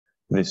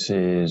This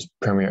is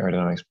Premier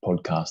Aerodynamics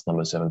podcast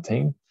number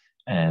 17,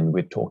 and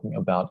we're talking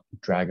about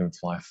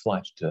dragonfly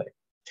flight today.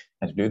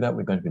 And to do that,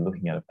 we're going to be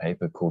looking at a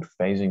paper called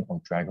Phasing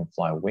of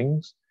Dragonfly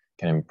Wings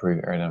Can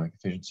Improve Aerodynamic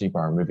Efficiency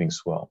by Removing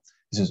Swell.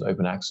 This is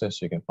open access,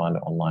 so you can find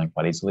it online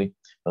quite easily.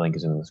 The link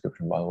is in the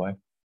description, by the way.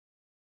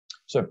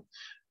 So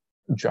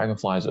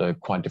dragonflies are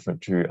quite different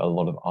to a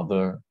lot of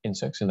other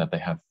insects in that they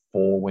have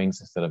 4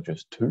 wings instead of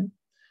just 2.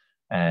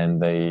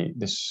 And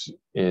this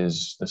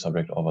is the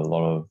subject of a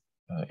lot of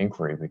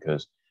inquiry,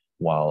 because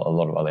while a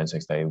lot of other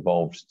insects, they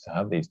evolved to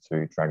have these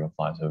 2,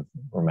 dragonflies have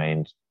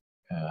remained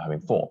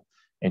having 4.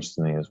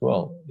 Interestingly as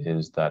well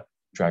is that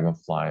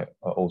dragonfly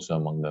are also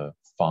among the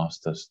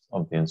fastest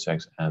of the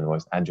insects and the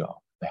most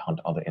agile. They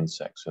hunt other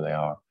insects, so they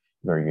are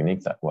very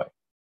unique that way.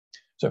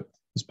 So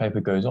this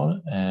paper goes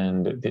on,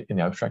 and in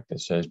the abstract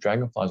it says,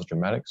 dragonflies are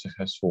dramatic,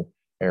 successful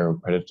aerial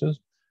predators,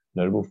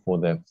 notable for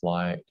their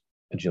flight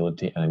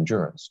agility and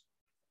endurance.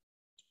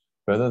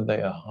 Further,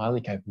 they are highly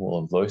capable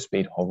of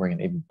low-speed hovering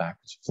and even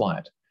backwards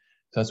flight.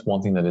 So that's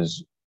one thing that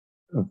is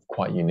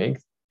quite unique,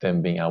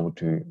 them being able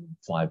to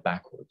fly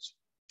backwards.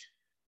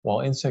 While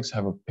insects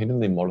have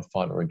repeatedly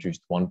modified or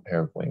reduced one pair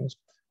of wings,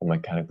 or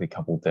mechanically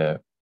coupled their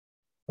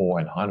fore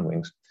and hind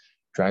wings,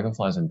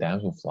 dragonflies and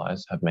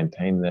damselflies have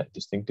maintained their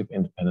distinctive,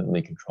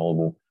 independently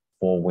controllable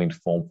four-winged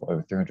form for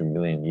over 300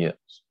 million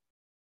years.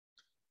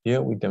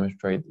 Here we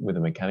demonstrate with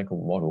a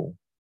mechanical model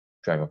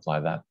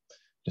dragonfly that,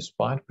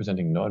 despite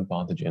presenting no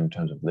advantage in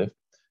terms of lift,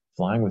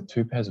 flying with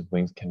 2 pairs of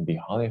wings can be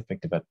highly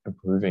effective at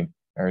improving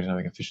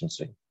aerodynamic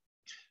efficiency.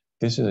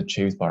 This is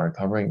achieved by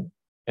recovering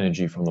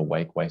energy from the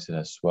wake wasted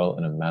as swell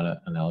in a manner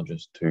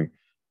analogous to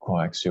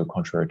coaxial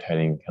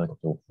contra-rotating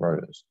helicopter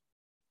rotors.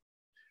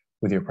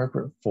 With the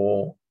appropriate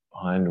fore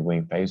hind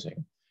wing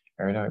phasing,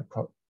 aerodynamic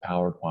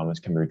power requirements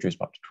can be reduced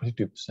by up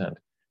to 22%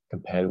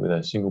 compared with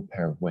a single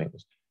pair of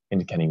wings,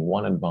 indicating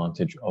one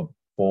advantage of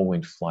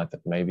four-winged flight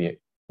that may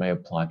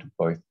apply to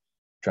both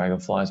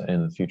dragonflies and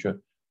in the future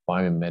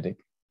biomimetic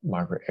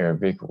micro-air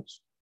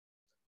vehicles.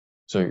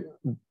 So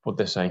what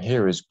they're saying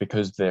here is,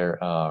 because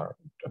there are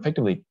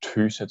effectively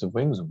 2 sets of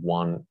wings,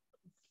 one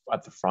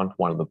at the front,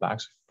 one at the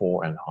back, so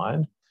fore and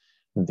hind,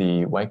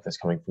 the wake that's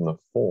coming from the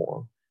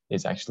fore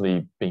is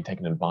actually being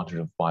taken advantage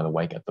of by the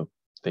wake at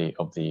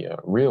the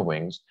rear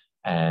wings,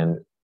 and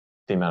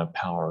the amount of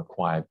power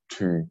required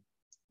to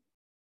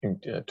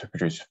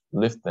produce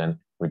lift then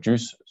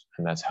reduces,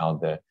 and that's how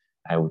they're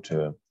able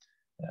to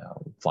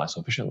fly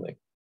so efficiently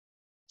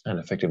and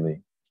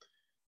effectively.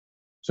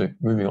 So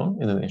moving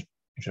on, in the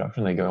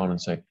introduction, they go on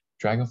and say,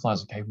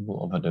 dragonflies are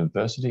capable of a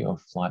diversity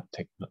of flight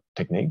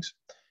techniques,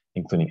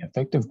 including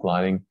effective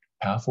gliding,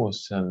 powerful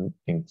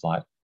ascending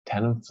flight,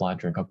 tandem flight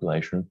during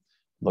copulation,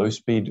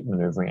 low-speed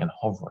maneuvering, and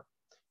hovering.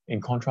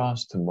 In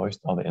contrast to most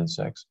other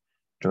insects,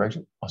 direct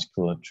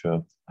musculature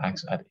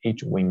acts at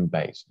each wing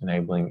base,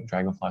 enabling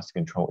dragonflies to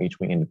control each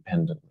wing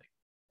independently.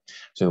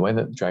 So the way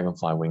that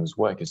dragonfly wings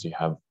work is you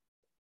have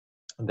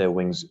their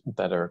wings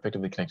that are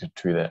effectively connected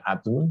to their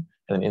abdomen,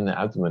 and then in the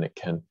abdomen it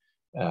can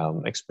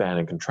expand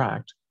and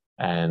contract,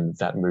 and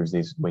that moves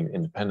these wings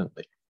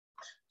independently.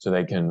 So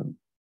they can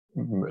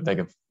move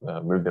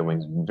their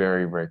wings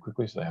very, very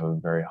quickly, so they have a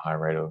very high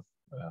rate of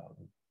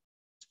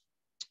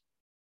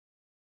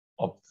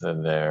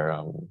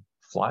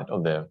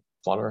their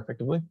flutter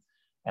effectively,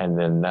 and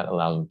then that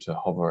allows them to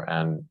hover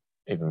and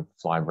even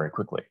fly very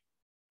quickly.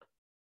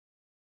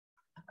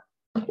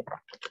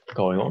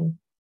 Going on,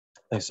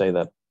 they say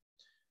that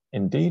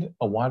indeed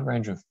a wide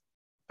range of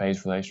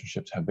phase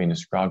relationships have been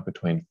described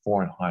between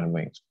fore and hind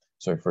wings.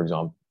 So for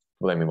example,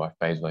 what I mean by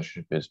phase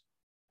relationship is,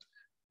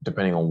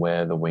 depending on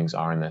where the wings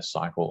are in their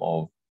cycle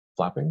of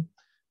flapping,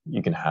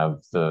 you can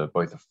have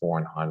both the fore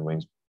and hind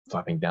wings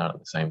flapping down at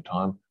the same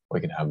time, or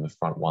you can have the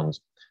front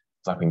ones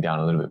flapping down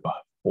a little bit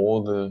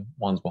before the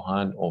ones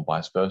behind, or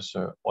vice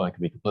versa, or they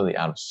can be completely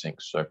out of sync.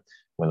 So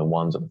when the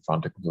ones at the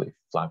front are completely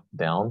flapped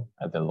down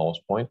at their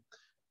lowest point,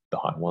 the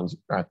hind ones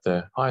are at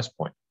their highest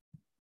point.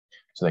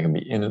 So they can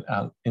be in and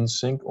out, in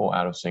sync or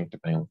out of sync,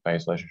 depending on the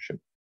phase relationship.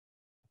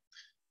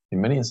 In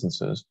many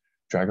instances,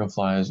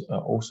 dragonflies are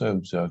also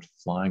observed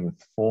flying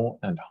with fore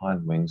and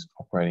hind wings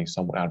operating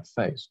somewhat out of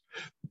phase.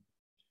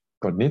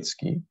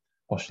 Godnitsky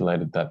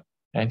postulated that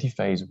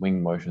anti-phase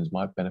wing motions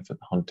might benefit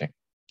hunting,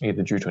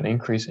 either due to an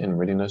increase in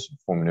readiness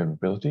for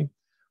maneuverability,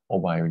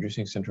 or by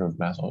reducing center of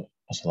mass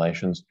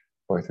oscillations,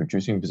 both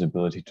reducing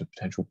visibility to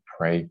potential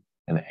prey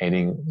and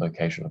aiding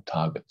location of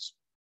targets.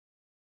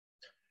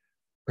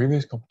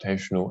 Previous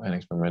computational and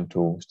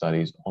experimental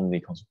studies on the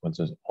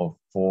consequences of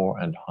fore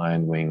and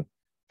hind wing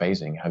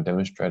phasing have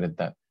demonstrated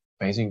that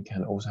phasing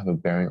can also have a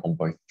bearing on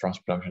both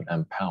thrust production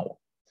and power.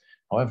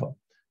 However,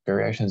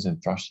 variations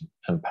in thrust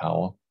and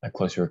power are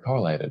closely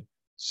correlated,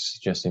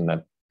 suggesting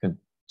that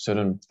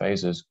certain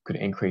phases could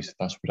increase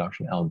thrust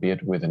production,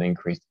 albeit with an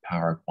increased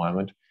power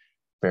requirement,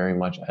 very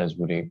much as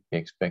would be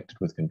expected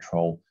with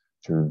control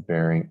through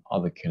varying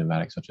other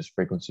kinematics such as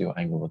frequency or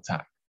angle of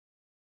attack.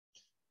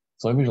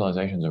 Flow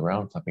visualizations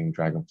around flapping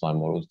dragonfly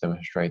models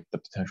demonstrate the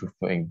potential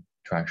for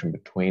interaction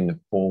between the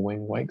fore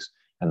wing wakes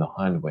and the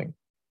hind wing,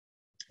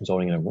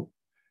 resulting in a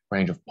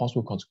range of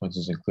possible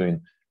consequences,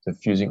 including the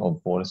fusing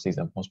of vortices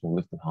and possible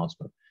lift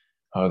enhancement.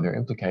 However, their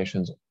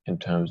implications in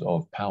terms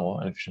of power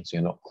and efficiency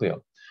are not clear.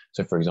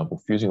 So, for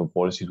example, fusing of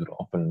vortices would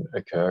often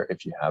occur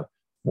if you have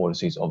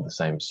vortices of the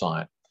same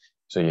sign.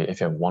 So if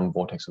you have one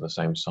vortex of the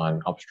same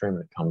sign upstream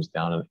and it comes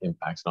down and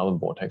impacts another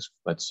vortex,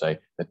 let's say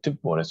the tip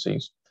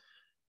vortices,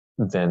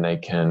 then they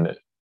can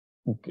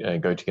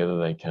go together,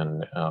 they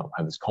can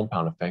have this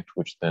compound effect,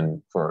 which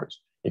then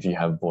furrows. If you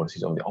have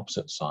vortices of the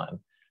opposite sign,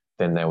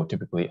 then they will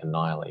typically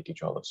annihilate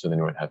each other. So then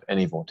you won't have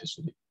any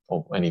vorticity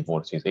or any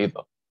vortices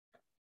either.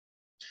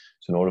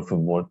 So in order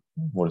for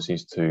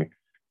vortices to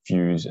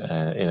fuse in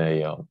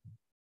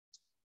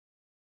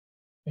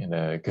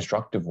a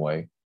constructive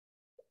way,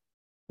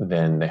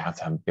 then they have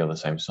to be on the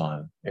same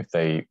sign. If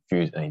they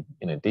fuse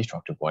in a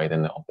destructive way,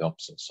 then they're of the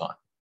opposite sign.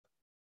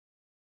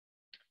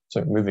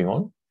 So moving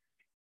on,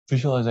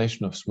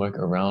 visualization of smoke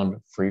around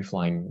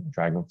free-flying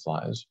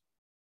dragonflies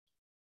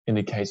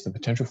indicates the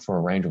potential for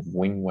a range of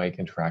wing-wake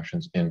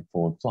interactions in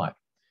forward flight.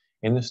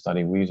 In this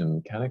study, we use a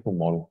mechanical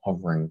model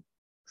hovering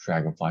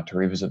dragonfly to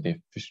revisit the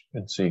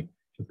efficiency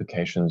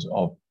implications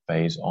of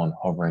phase on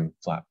hovering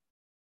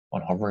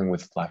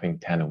with flapping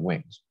tandem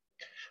wings.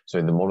 So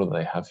the model that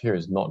they have here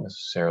is not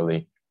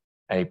necessarily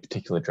a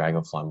particular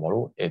dragonfly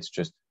model. It's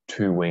just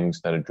two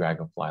wings that a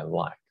dragonfly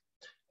like.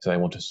 So they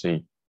want to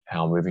see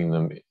how moving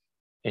them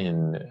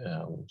in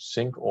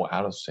sync or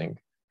out of sync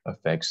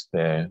affects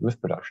their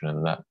lift production,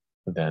 and that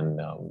then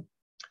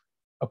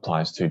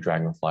applies to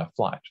dragonfly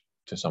flight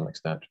to some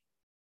extent.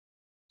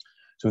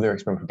 So with their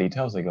experimental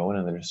details, they go in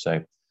and they just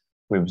say,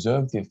 we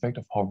observed the effect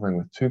of hovering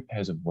with two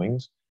pairs of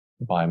wings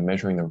by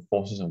measuring the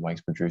forces and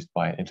wakes produced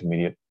by an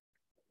intermediate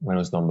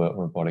Reynolds number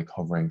robotic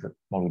hovering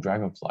model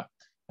dragonfly,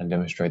 and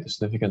demonstrate the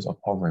significance of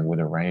hovering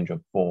with a range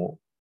of fore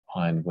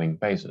hind wing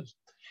bases.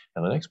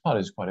 Now the next part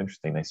is quite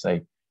interesting. They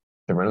say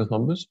the Reynolds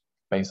numbers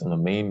based on the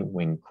mean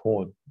wing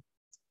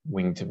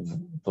tip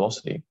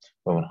velocity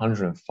were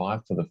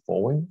 105 for the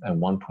forewing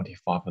and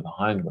 125 for the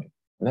hind wing.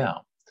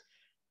 Now,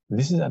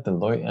 this is at the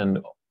low end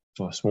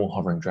for small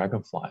hovering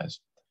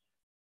dragonflies,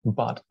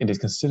 but it is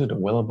considered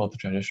well above the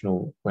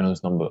traditional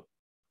Reynolds number.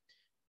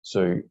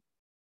 So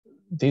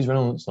these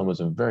Reynolds numbers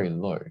are very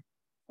low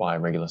by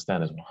regular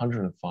standards,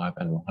 105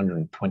 and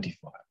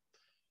 125.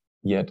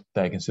 Yet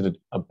they're considered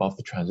above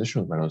the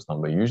transitional Reynolds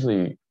number.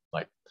 Usually,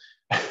 like,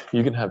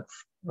 you can have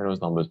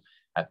Reynolds numbers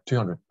at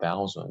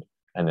 200,000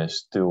 and they're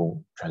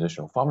still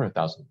transitional.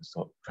 500,000 is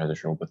still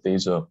transitional, but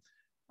these are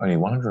only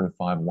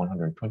 105 and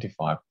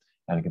 125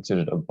 and are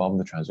considered above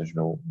the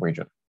transitional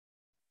region.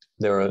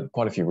 There are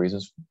quite a few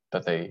reasons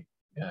that they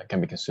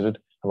can be considered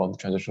above the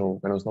transitional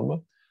Reynolds number.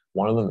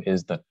 One of them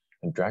is that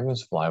a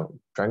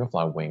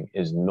dragonfly wing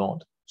is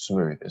not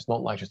smooth. It's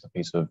not like just a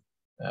piece of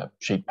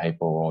sheet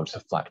paper or just a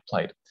flat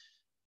plate.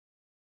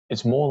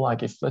 It's more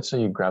like if, let's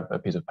say, you grab a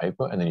piece of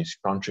paper and then you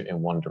scrunch it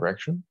in one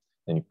direction,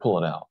 then you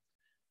pull it out.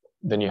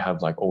 Then you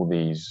have like all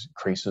these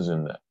creases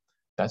in there.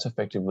 That's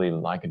effectively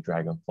like a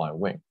dragonfly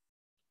wing.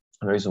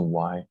 And the reason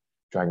why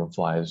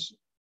dragonflies,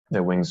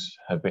 their wings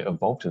have been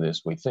evolved to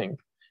this, we think,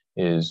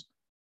 is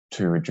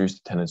to reduce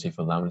the tendency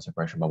for laminar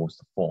separation bubbles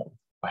to form.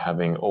 By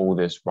having all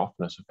this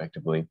roughness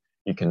effectively,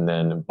 you can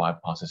then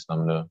bypass this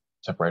laminar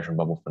separation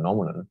bubble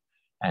phenomenon,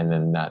 and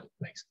then that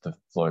makes the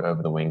flow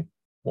over the wing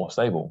more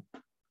stable.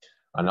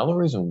 Another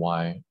reason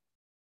why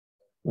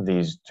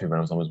these two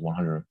Reynolds numbers,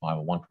 105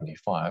 or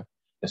 125,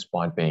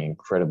 despite being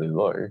incredibly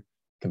low,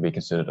 can be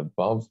considered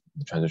above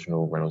the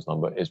transitional Reynolds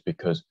number is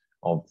because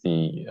of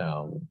the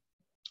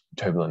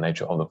turbulent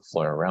nature of the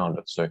flow around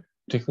it. So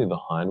particularly the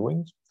hind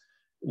wings,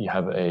 you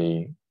have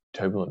a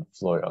turbulent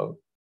flow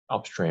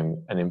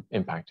upstream and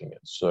impacting it.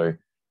 So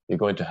you're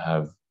going to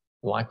have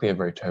likely a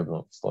very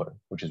turbulent flow,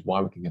 which is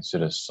why we can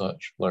consider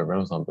such low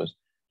Reynolds numbers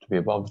to be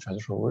above the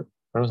transitional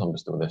Reynolds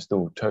numbers. They're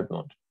still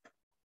turbulent.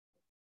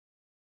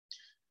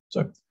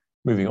 So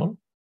moving on,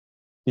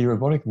 the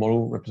robotic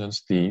model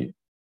represents the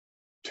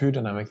two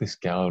dynamically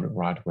scaled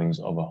right wings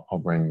of a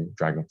hovering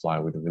dragonfly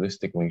with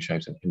realistic wing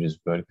shapes and hinges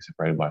vertically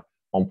separated by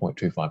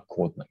 1.25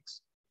 chord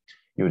lengths,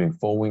 yielding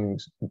fore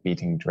wings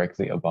beating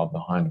directly above the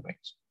hind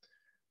wings.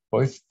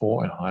 Both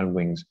fore and hind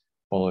wings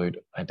followed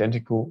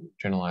identical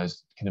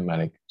generalized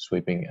kinematic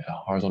sweeping a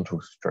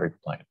horizontal stroke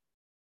plane.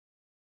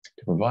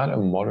 To provide a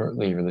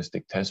moderately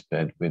realistic test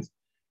bed with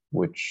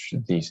which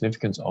the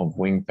significance of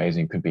wing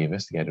phasing could be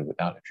investigated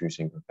without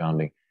introducing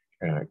confounding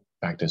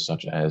factors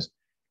such as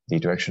the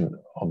direction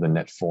of the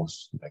net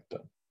force vector.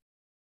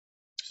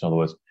 So in other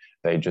words,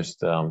 they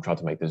just tried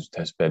to make this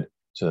test bed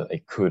so that they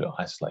could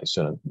isolate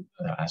certain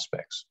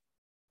aspects.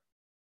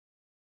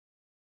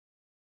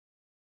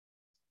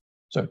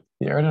 So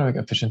the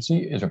aerodynamic efficiency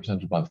is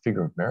represented by the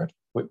figure of merit.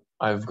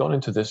 I've gone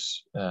into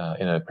this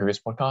in a previous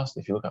podcast.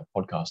 If you look at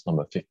podcast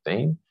number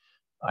 15,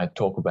 I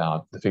talk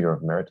about the figure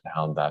of merit and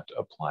how that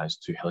applies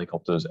to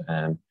helicopters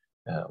and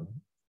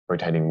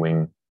rotating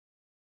wing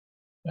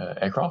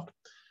aircraft.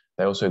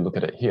 They also look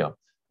at it here.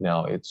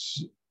 Now,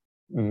 it's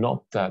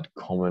not that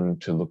common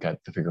to look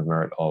at the figure of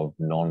merit of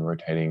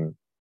non-rotating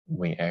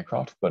wing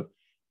aircraft, but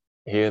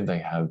Here they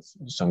have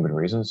some good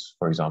reasons.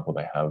 For example,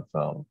 they have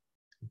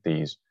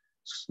this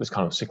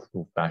kind of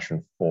cyclical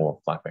fashion for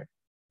flapping.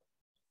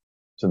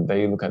 So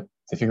they look at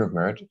the figure of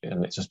merit,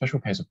 and it's a special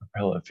case of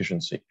propeller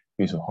efficiency,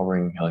 use of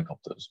hovering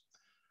helicopters.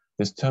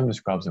 This term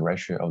describes the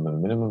ratio of the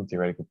minimum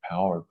theoretical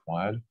power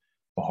required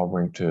for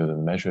hovering to the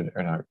measured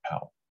aerodynamic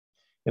power.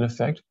 In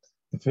effect,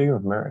 the figure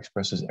of merit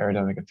expresses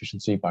aerodynamic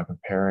efficiency by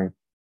comparison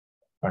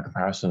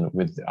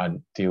with the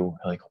ideal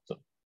helicopter.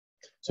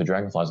 So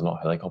dragonflies are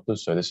not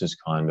helicopters, so this is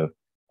kind of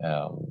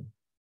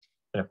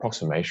an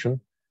approximation.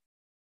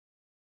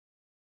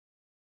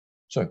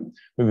 So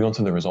moving on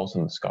to the results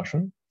and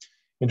discussion.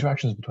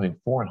 Interactions between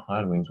fore and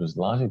hind wings was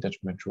largely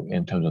detrimental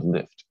in terms of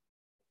lift,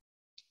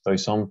 though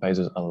some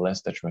phases are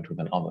less detrimental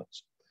than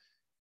others.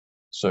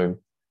 So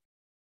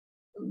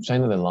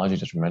saying that they're largely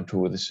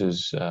detrimental, this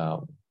is, we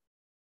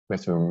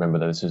have to remember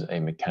that this is a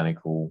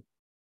mechanical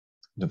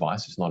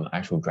device. It's not an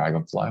actual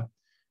dragonfly.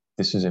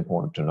 This is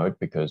important to note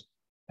because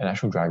an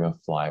actual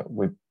dragonfly,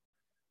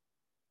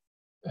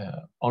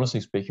 honestly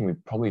speaking, we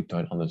probably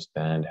don't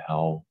understand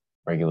how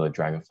regular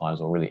dragonflies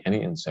or really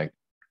any insect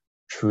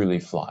truly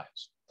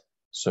flies.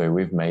 So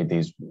we've made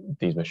these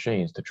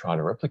machines to try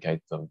to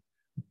replicate them,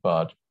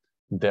 but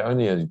they're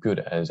only as good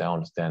as our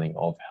understanding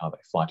of how they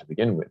fly to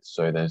begin with.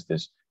 So there's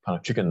this kind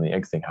of chicken and the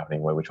egg thing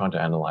happening where we're trying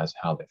to analyze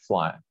how they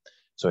fly.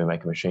 So we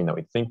make a machine that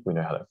we think we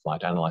know how they fly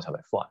to analyze how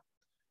they fly.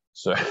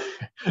 So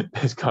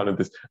there's kind of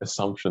this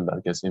assumption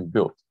that gets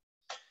inbuilt.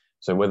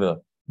 So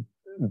whether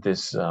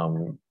this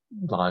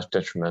large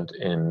detriment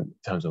in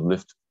terms of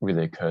lift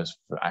really occurs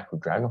for actual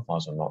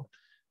dragonflies or not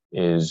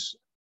is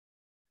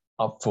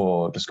up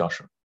for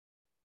discussion.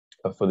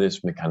 But for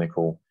this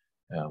mechanical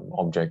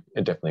object,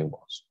 it definitely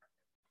was.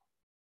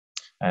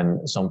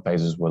 And some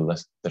phases were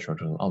less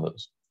detrimental than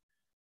others.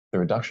 The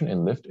reduction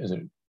in lift is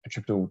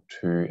attributable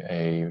to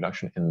a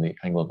reduction in the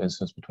angle of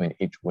incidence between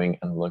each wing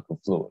and the local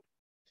fluid.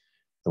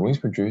 The wings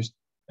produced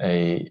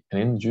an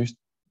induced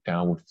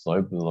downward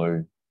flow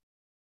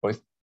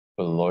both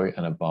below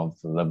and above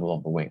the level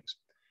of the wings.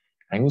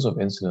 Angles of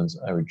incidence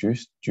are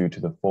reduced due to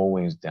the fore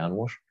wings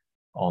downwash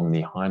on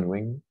the hind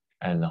wing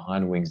and the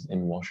hind wings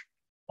inwash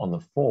on the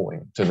fore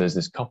wing. So there's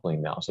this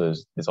coupling now. So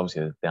there's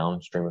obviously a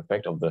downstream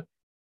effect of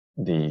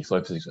the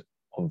flow physics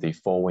of the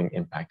fore wing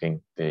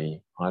impacting the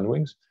hind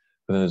wings,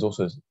 but then there's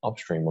also this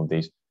upstream of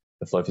the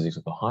flow physics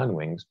of the hind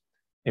wings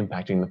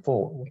impacting the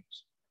fore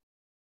wings.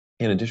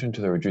 In addition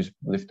to the reduced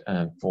lift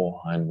and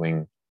fore hind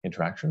wing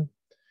interaction,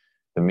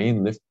 the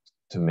mean lift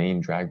to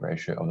mean drag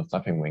ratio of the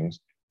flapping wings,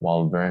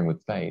 while varying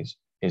with phase,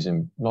 is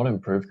not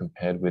improved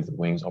compared with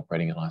wings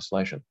operating in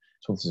isolation.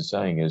 So what this is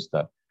saying is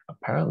that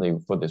apparently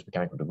for this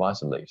mechanical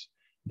device at least,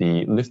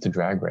 the lift to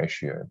drag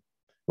ratio,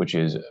 which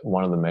is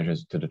one of the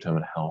measures to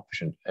determine how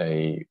efficient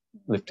a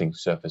lifting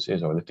surface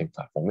is or a lifting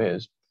platform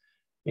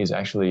is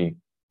actually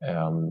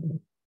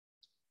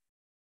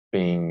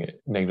being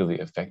negatively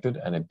affected,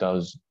 and it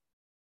does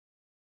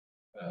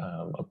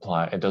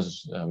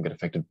get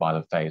affected by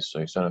the phase.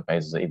 So certain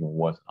phases are even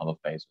worse than other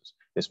phases.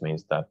 This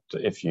means that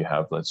if you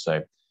have, let's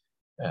say,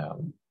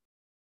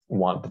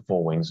 the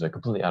fore wings are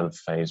completely out of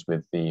phase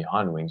with the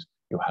hind wings,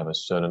 you'll have a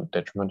certain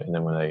detriment, and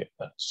then when they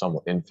are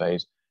somewhat in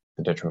phase,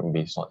 the detriment will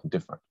be slightly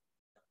different.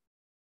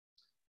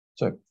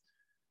 So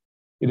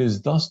it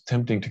is thus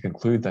tempting to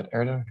conclude that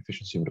aerodynamic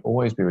efficiency would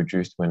always be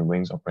reduced when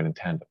wings operate in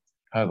tandem.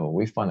 However,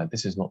 we find that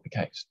this is not the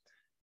case.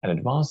 At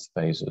advanced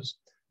phases,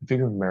 the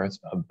figure of merits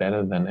are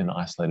better than in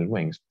isolated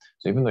wings.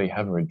 So even though you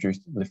have a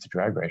reduced lift to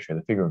drag ratio,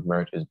 the figure of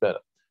merit is better.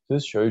 So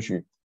this shows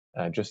you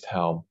just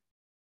how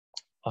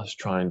us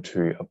trying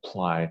to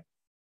apply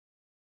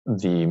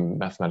the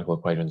mathematical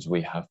equations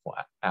we have for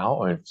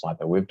our own flight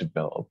that we've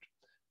developed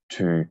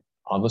to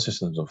other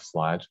systems of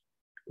flight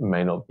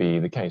may not be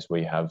the case, where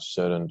you have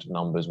certain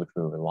numbers which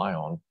we rely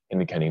on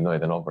indicating no,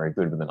 they're not very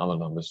good, but then other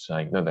numbers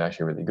saying no, they're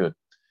actually really good.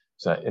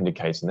 So that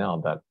indicates now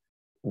that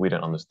we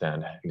don't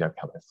understand exactly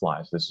how they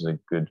fly. So this is a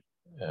good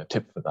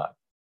tip for that.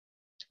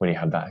 When you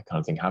have that kind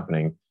of thing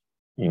happening,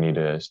 you need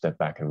to step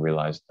back and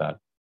realize that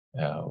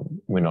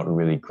we're not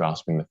really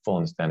grasping the full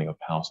understanding of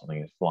how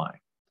something is flying,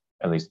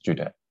 at least due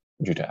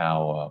to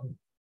our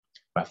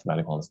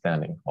mathematical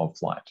understanding of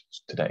flight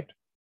to date.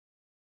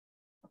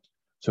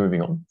 So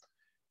moving on,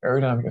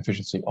 aerodynamic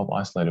efficiency of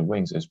isolated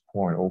wings is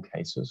poor in all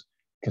cases,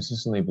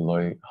 consistently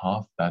below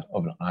half that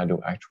of an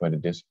ideal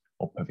actuated disc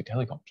or perfect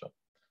helicopter,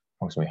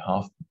 approximately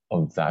half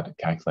of that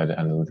calculated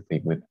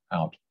analytically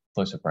without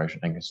flow separation,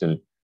 and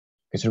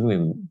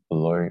considerably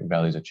below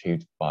values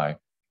achieved by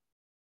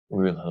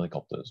real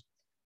helicopters.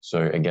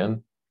 So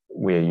again,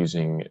 we're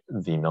using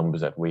the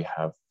numbers that we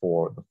have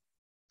for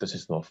the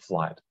system of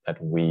flight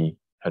that we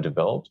have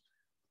developed.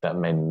 That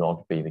may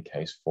not be the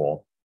case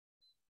for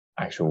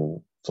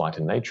actual flight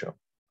in nature.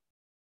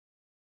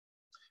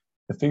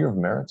 The figure of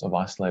merits of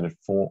isolated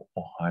fore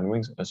or hind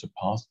wings are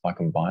surpassed by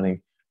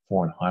combining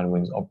fore and hind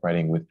wings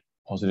operating with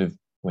positive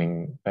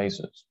wing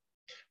phases.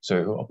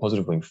 So a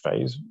positive wing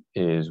phase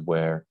is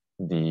where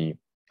the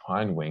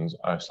hind wings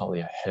are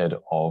slightly ahead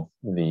of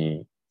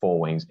the fore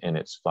wings in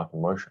its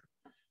flapping motion.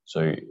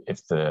 So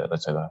if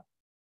let's say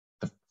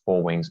the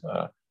forewings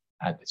are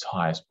at its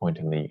highest point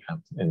in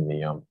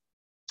the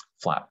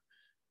flap.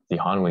 The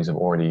hind wings have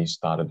already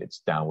started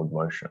its downward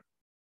motion.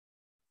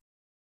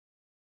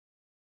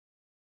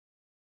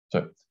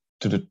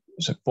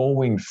 So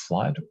fore-winged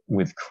flight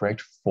with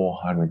correct fore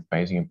hind wing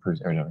phasing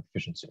improves aerodynamic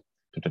efficiency.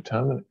 To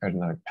determine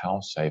aerodynamic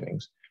power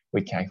savings,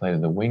 we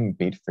calculated the wing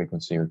beat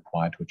frequency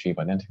required to achieve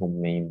identical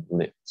mean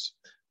lifts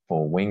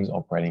for wings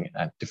operating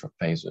at different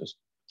phases.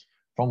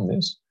 From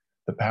this,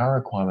 the power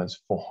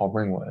requirements for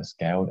hovering were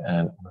scaled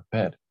and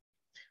prepared.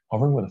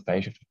 Hovering with a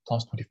phase shift of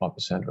plus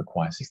 25%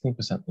 requires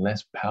 16%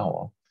 less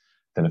power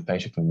than a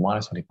phase shift of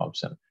minus 25%.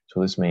 So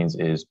what this means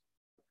is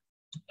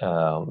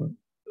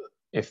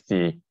if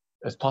the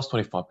plus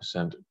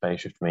 25%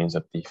 phase shift means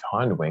that the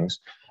hind wings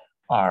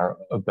are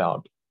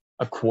about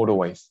a quarter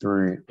way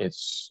through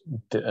its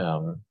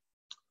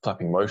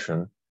flapping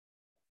motion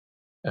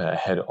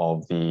ahead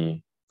of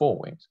the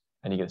forewings,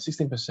 and you get a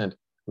 16%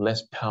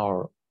 less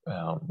power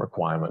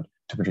requirement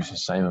to produce the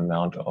same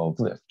amount of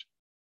lift.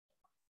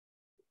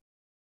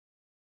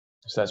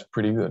 So that's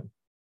pretty good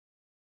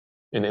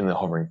in the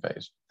hovering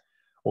phase.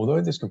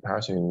 Although this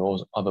comparison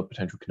ignores other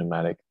potential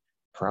kinematic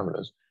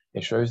parameters,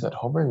 it shows that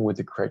hovering with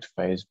the correct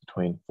phase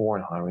between fore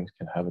and hind wings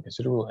can have a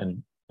considerable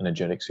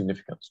energetic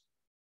significance.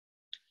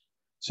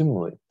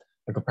 Similarly,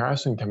 a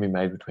comparison can be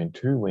made between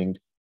two-winged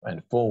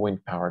and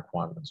four-winged power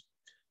requirements.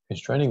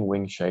 Constraining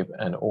wing shape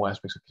and all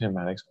aspects of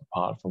kinematics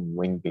apart from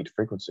wing beat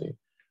frequency,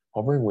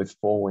 hovering with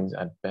four wings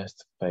at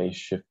best phase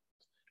shift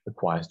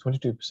requires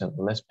 22%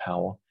 less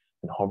power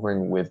than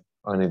hovering with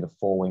only the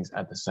four wings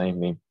at the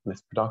same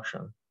lift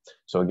production.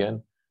 So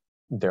again,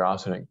 there are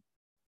certain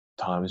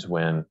times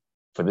when,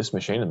 for this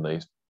machine at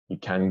least, you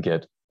can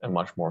get a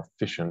much more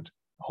efficient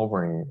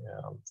hovering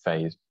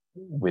phase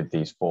with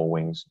these four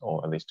wings,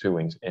 or at least two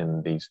wings,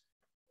 in these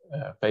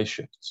phase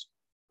shifts.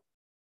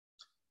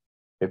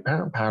 The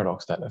apparent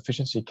paradox that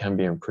efficiency can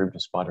be improved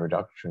despite a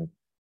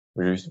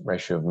reduced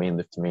ratio of mean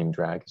lift to mean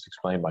drag is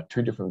explained by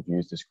two different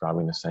views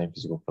describing the same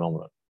physical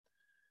phenomenon.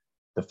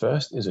 The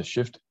first is a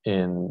shift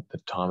in the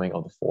timing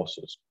of the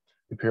forces.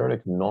 The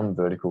periodic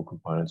non-vertical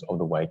components of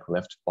the wake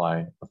left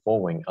by the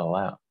forewing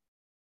allow,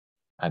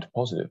 at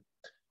positive,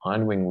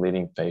 hind wing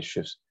leading phase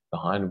shifts the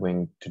hind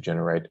wing to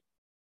generate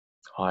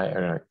high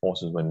aerodynamic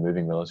forces when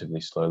moving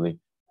relatively slowly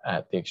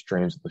at the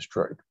extremes of the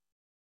stroke.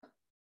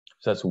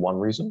 So that's one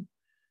reason.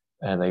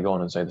 And they go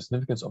on and say the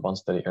significance of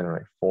unsteady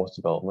aerodynamic force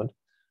development,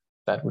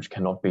 that which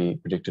cannot be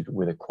predicted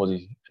with a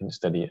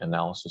quasi-steady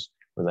analysis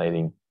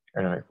relating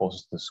aerodynamic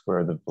forces to the square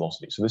of the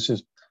velocity. So this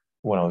is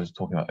what I was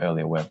talking about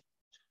earlier, where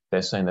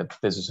they're saying that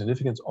there's a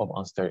significance of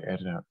unsteady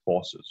aerodynamic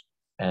forces,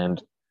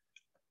 and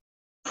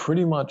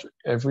pretty much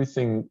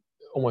everything,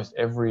 almost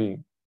every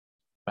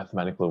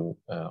mathematical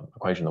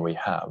equation that we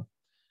have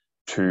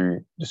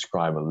to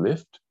describe a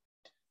lift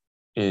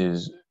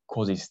is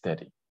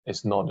quasi-steady.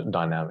 It's not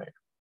dynamic.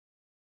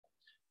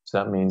 So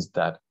that means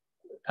that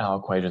our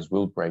equations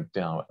will break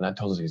down, and that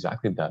tells us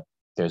exactly that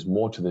there's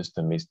more to this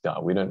than meets the eye.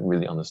 We don't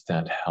really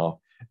understand how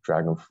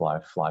Dragonfly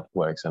flight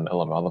works, and a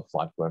lot of other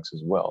flight works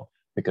as well,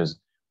 because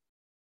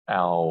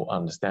our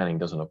understanding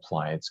doesn't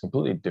apply. It's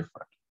completely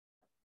different.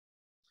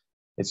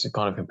 It's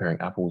kind of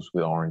comparing apples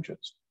with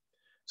oranges.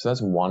 So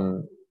that's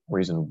one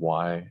reason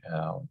why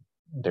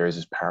there is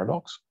this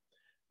paradox.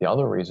 The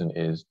other reason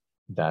is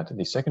that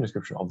the second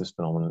description of this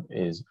phenomenon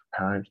is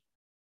apparent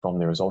from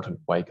the resultant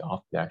wake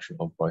after the action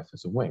of both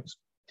sets of wings.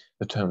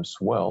 The term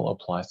swell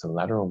applies to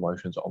lateral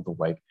motions of the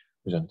wake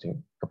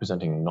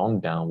representing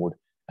non-downward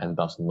and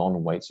thus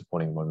non-weight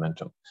supporting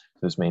momentum. So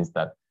this means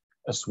that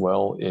a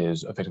swell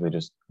is effectively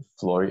just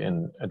flow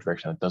in a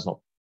direction that does not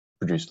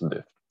produce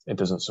lift. It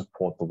doesn't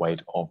support the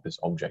weight of this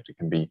object. It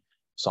can be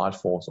side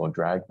force or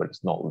drag, but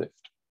it's not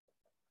lift.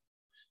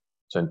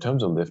 So in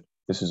terms of lift,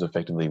 this is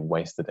effectively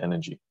wasted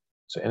energy.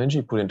 So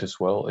energy put into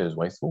swell is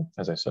wasteful,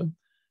 as I said,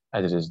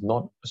 as it is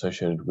not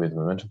associated with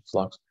momentum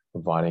flux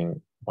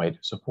providing weight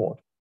support.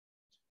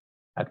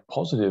 At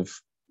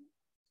positive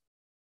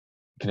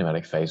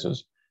kinematic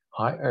phases,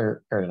 high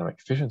aerodynamic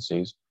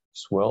efficiencies,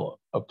 swell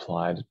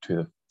applied to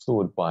the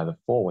fluid by the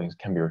forewings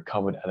can be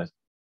recovered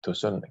to a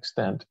certain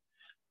extent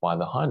by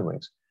the hind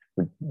wings,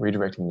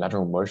 redirecting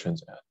lateral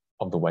motions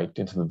of the wake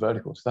into the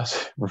vertical. So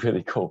that's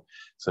really cool.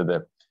 So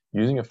they're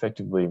using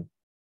effectively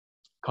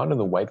kind of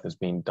the wake that's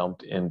being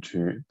dumped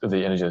into,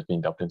 the energy that's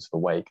being dumped into the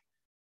wake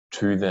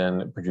to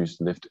then produce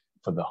lift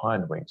for the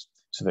hind wings.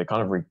 So they're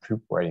kind of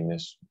recuperating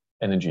this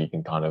energy. You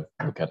can kind of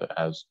look at it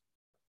as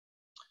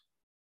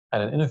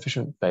at an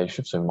inefficient phase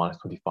shift, so minus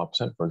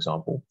 25%, for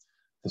example,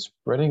 the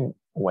spreading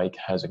wake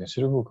has a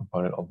considerable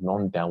component of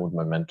non-downward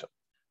momentum.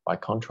 By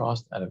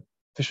contrast, at an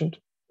efficient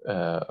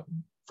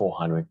fore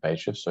hind wing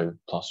phase shift, so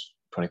plus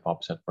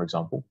 25%, for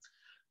example,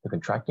 the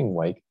contracting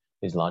wake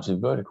is largely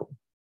vertical.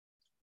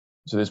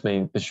 So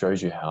this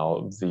shows you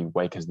how the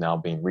wake has now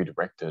been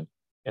redirected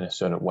in a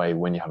certain way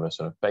when you have a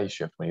certain phase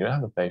shift. When you don't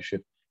have a phase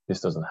shift, this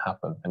doesn't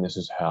happen. And this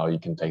is how you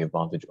can take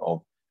advantage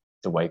of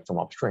the wake from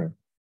upstream.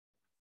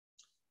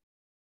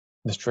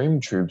 The stream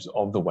tubes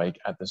of the wake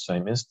at the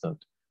same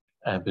instant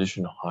and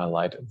position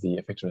highlight the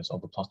effectiveness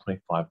of the plus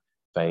 25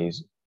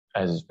 phase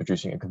as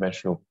producing a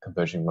conventional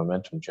converging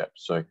momentum jet.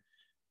 So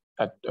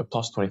at a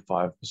plus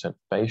 25%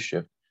 phase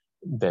shift,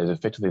 there's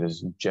effectively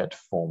this jet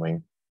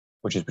forming,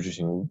 which is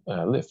producing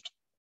lift.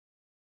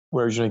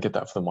 Whereas you don't get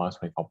that for the minus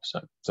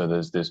 25%. So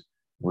there's this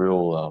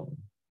real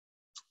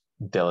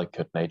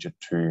delicate nature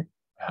to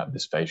have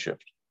this phase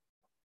shift.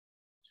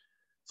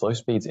 Flow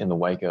speeds in the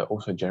wake are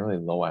also generally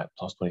lower at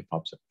plus 25%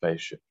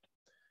 phase shift,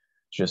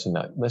 suggesting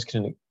that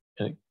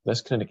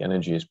less kinetic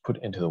energy is put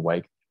into the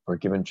wake for a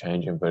given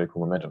change in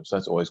vertical momentum. So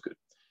that's always good.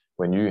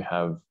 When you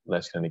have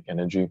less kinetic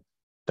energy,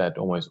 that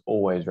almost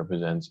always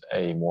represents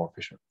a more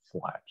efficient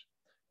flight.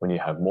 When you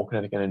have more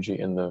kinetic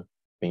energy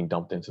being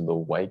dumped into the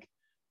wake,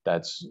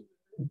 that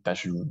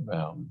should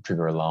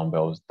trigger alarm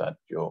bells that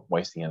you're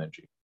wasting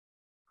energy.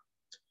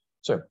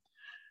 So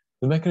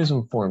the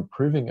mechanism for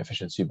improving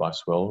efficiency by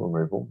swell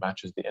removal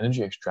matches the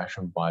energy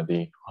extraction by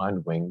the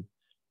hind wing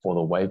for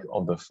the wake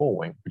of the fore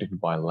wing, predicted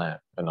by Lamb,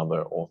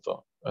 another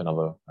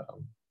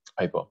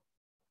paper.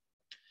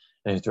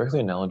 And is directly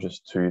analogous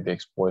to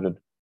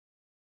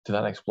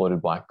that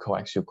exploited by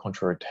coaxial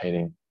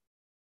contra-rotating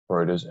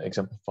rotors,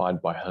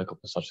 exemplified by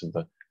helicopters such as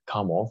the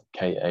Kamov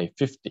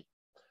KA-50.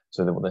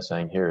 So what they're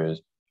saying here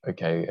is,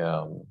 okay,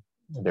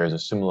 there is a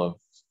similar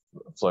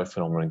flow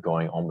phenomenon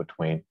going on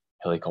between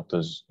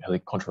helicopters,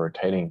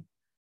 contra-rotating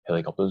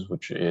helicopters,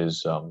 which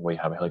is we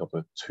have a helicopter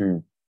with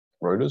two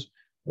rotors,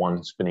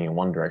 one spinning in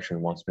one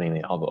direction, one spinning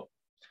in the other.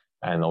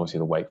 And obviously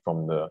the wake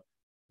from the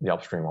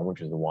upstream one,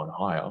 which is the one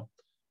higher,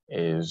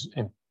 is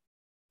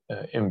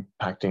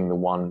impacting the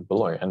one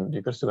below. And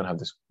you're still going to have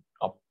this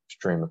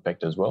upstream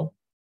effect as well.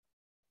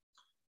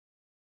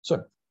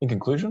 So in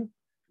conclusion,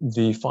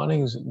 the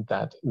findings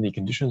that the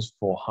conditions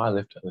for high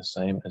lift are the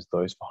same as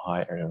those for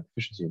high aerodynamic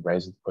efficiency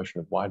raises the question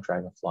of why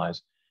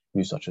dragonflies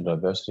use such a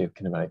diversity of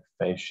kinematic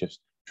phase shifts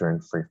during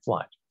free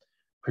flight.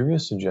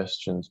 Previous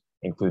suggestions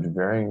include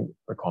varying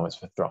requirements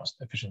for thrust,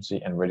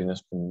 efficiency, and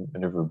readiness for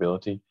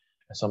maneuverability,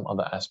 and some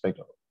other aspect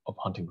of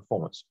hunting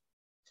performance.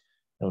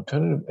 An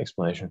alternative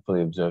explanation for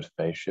the observed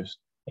phase shifts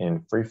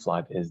in free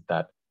flight is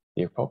that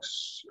the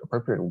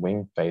appropriate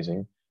wing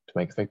phasing to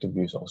make effective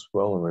use of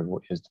swell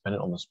removal is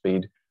dependent on the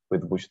speed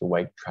with which the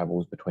wake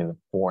travels between the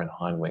fore and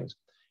hind wings,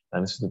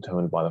 and this is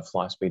determined by the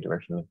fly speed,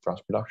 direction, and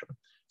thrust production.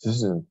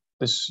 So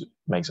this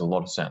makes a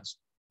lot of sense.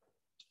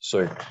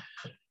 So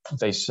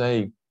they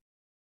say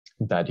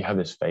that you have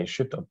this phase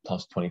shift of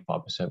plus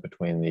 25%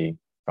 between the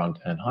front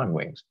and hind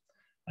wings.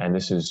 And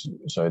this is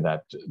so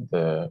that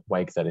the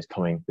wake that is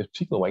coming, this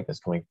particular wake that's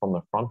coming from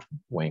the front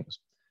wings,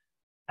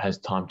 has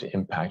time to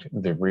impact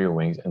the rear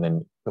wings, and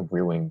then the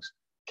rear wings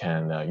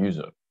can use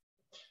it.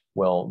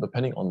 Well,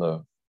 depending on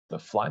the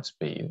flight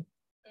speed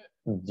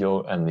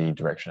and the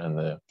direction and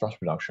the thrust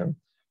production,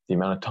 the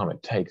amount of time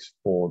it takes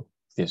for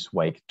this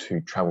wake to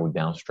travel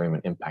downstream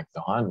and impact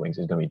the hind wings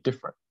is going to be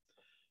different.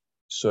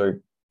 So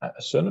at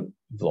a certain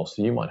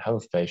velocity, you might have a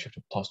phase shift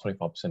of plus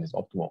 25% is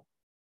optimal.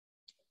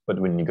 But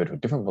when you go to a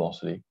different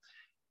velocity,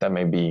 that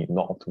may be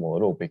not optimal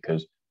at all,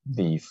 because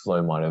the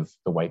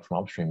wake from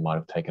upstream might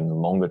have taken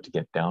longer to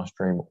get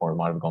downstream, or it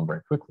might have gone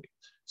very quickly.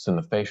 So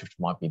the phase shift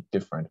might be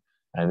different.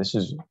 And this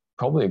is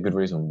probably a good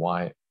reason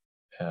why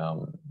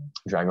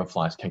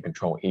dragonflies can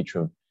control each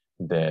of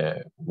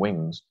their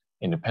wings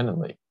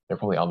independently. There are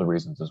probably other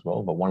reasons as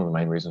well, but one of the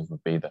main reasons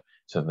would be that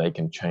so they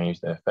can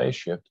change their phase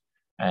shift,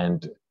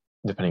 and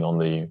depending on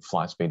the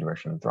flight speed,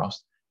 direction, and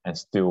thrust, and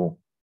still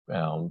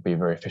be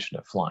very efficient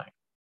at flying.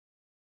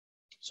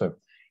 So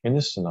in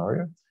this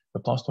scenario, the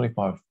plus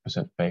 25%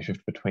 phase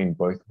shift between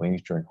both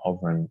wings during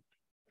hovering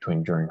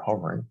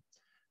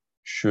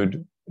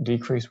should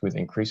decrease with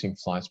increasing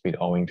flight speed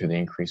owing to the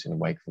increase in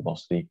wake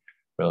velocity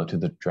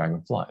relative to the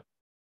dragonfly.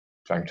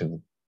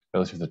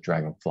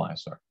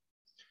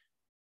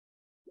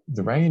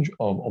 The range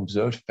of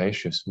observed phase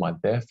shifts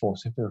might therefore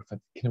simply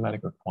reflect the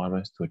kinematic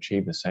requirements to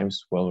achieve the same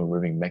swell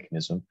removing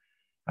mechanism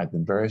at the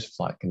various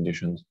flight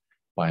conditions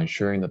by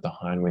ensuring that the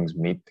hind wings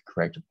meet the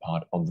correct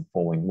part of the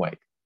forewing wake.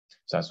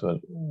 So that's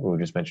what we were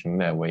just mentioning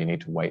there, where you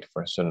need to wait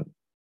for a certain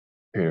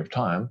period of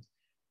time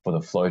for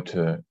the flow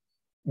to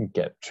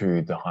get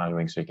to the hind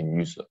wing so you can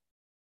use it.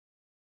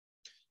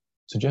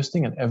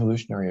 Suggesting an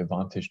evolutionary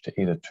advantage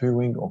to either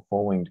two-winged or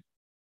four-winged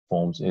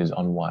forms is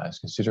unwise,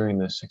 considering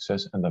the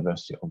success and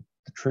diversity of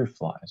the true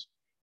flies,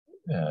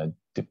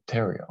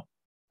 Dipteria,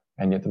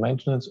 and yet the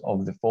maintenance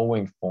of the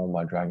four-winged form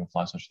by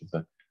dragonflies such as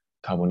the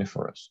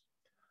Carboniferous.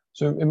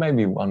 So it may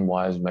be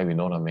unwise, maybe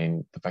not. I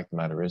mean, the fact of the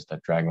matter is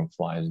that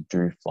dragonflies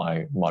do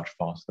fly much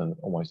faster than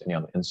almost any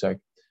other insect.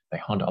 They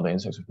hunt other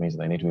insects, which means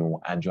that they need to be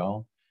more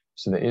agile.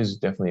 So there is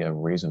definitely a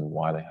reason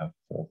why they have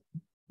four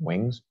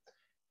wings.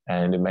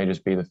 And it may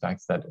just be the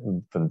fact that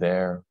for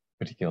their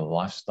particular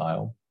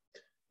lifestyle,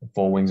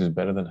 four wings is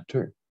better than a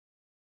two.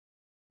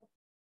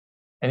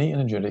 Any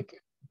energetic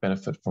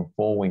benefit from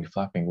four-winged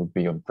flapping would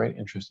be of great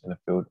interest in the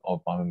field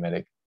of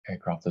biomimetic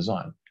aircraft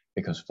design,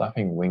 because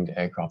flapping winged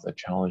aircraft are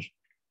challenged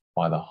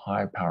by the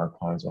high power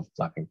requirements of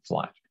flapping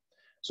flight.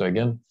 So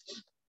again,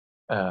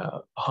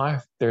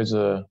 there's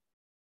a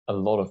a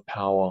lot of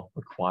power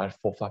required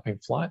for flapping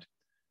flight,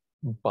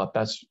 but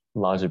that's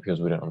largely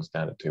because we don't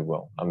understand it too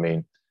well. I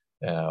mean,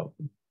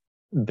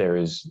 there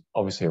is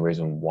obviously a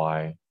reason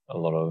why a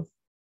lot of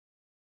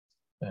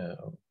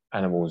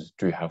animals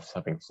do have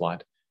flapping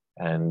flight,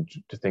 and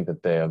to think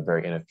that they are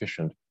very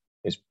inefficient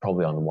is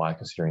probably unwise,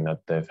 considering that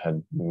they've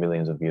had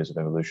millions of years of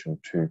evolution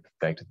to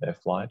perfect their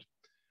flight.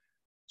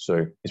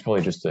 So it's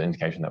probably just an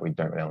indication that we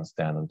don't really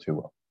understand them too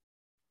well.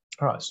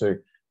 All right, so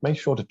make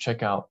sure to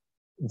check out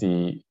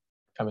the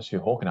Atmosphere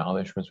Hawk and our other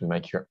instruments we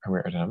make here at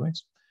Premier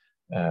Aerodynamics.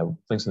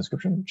 Links in the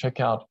description. Check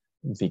out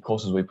the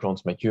courses we put on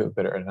to make you a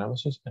better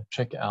aerodynamicist, and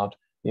check out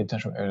the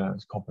International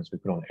Aerodynamics Conference we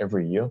put on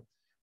every year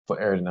for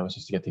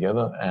aerodynamicists to get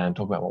together and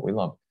talk about what we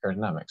love,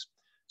 aerodynamics.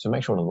 So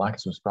make sure to like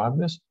and subscribe to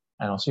this,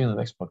 and I'll see you in the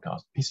next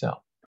podcast. Peace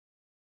out.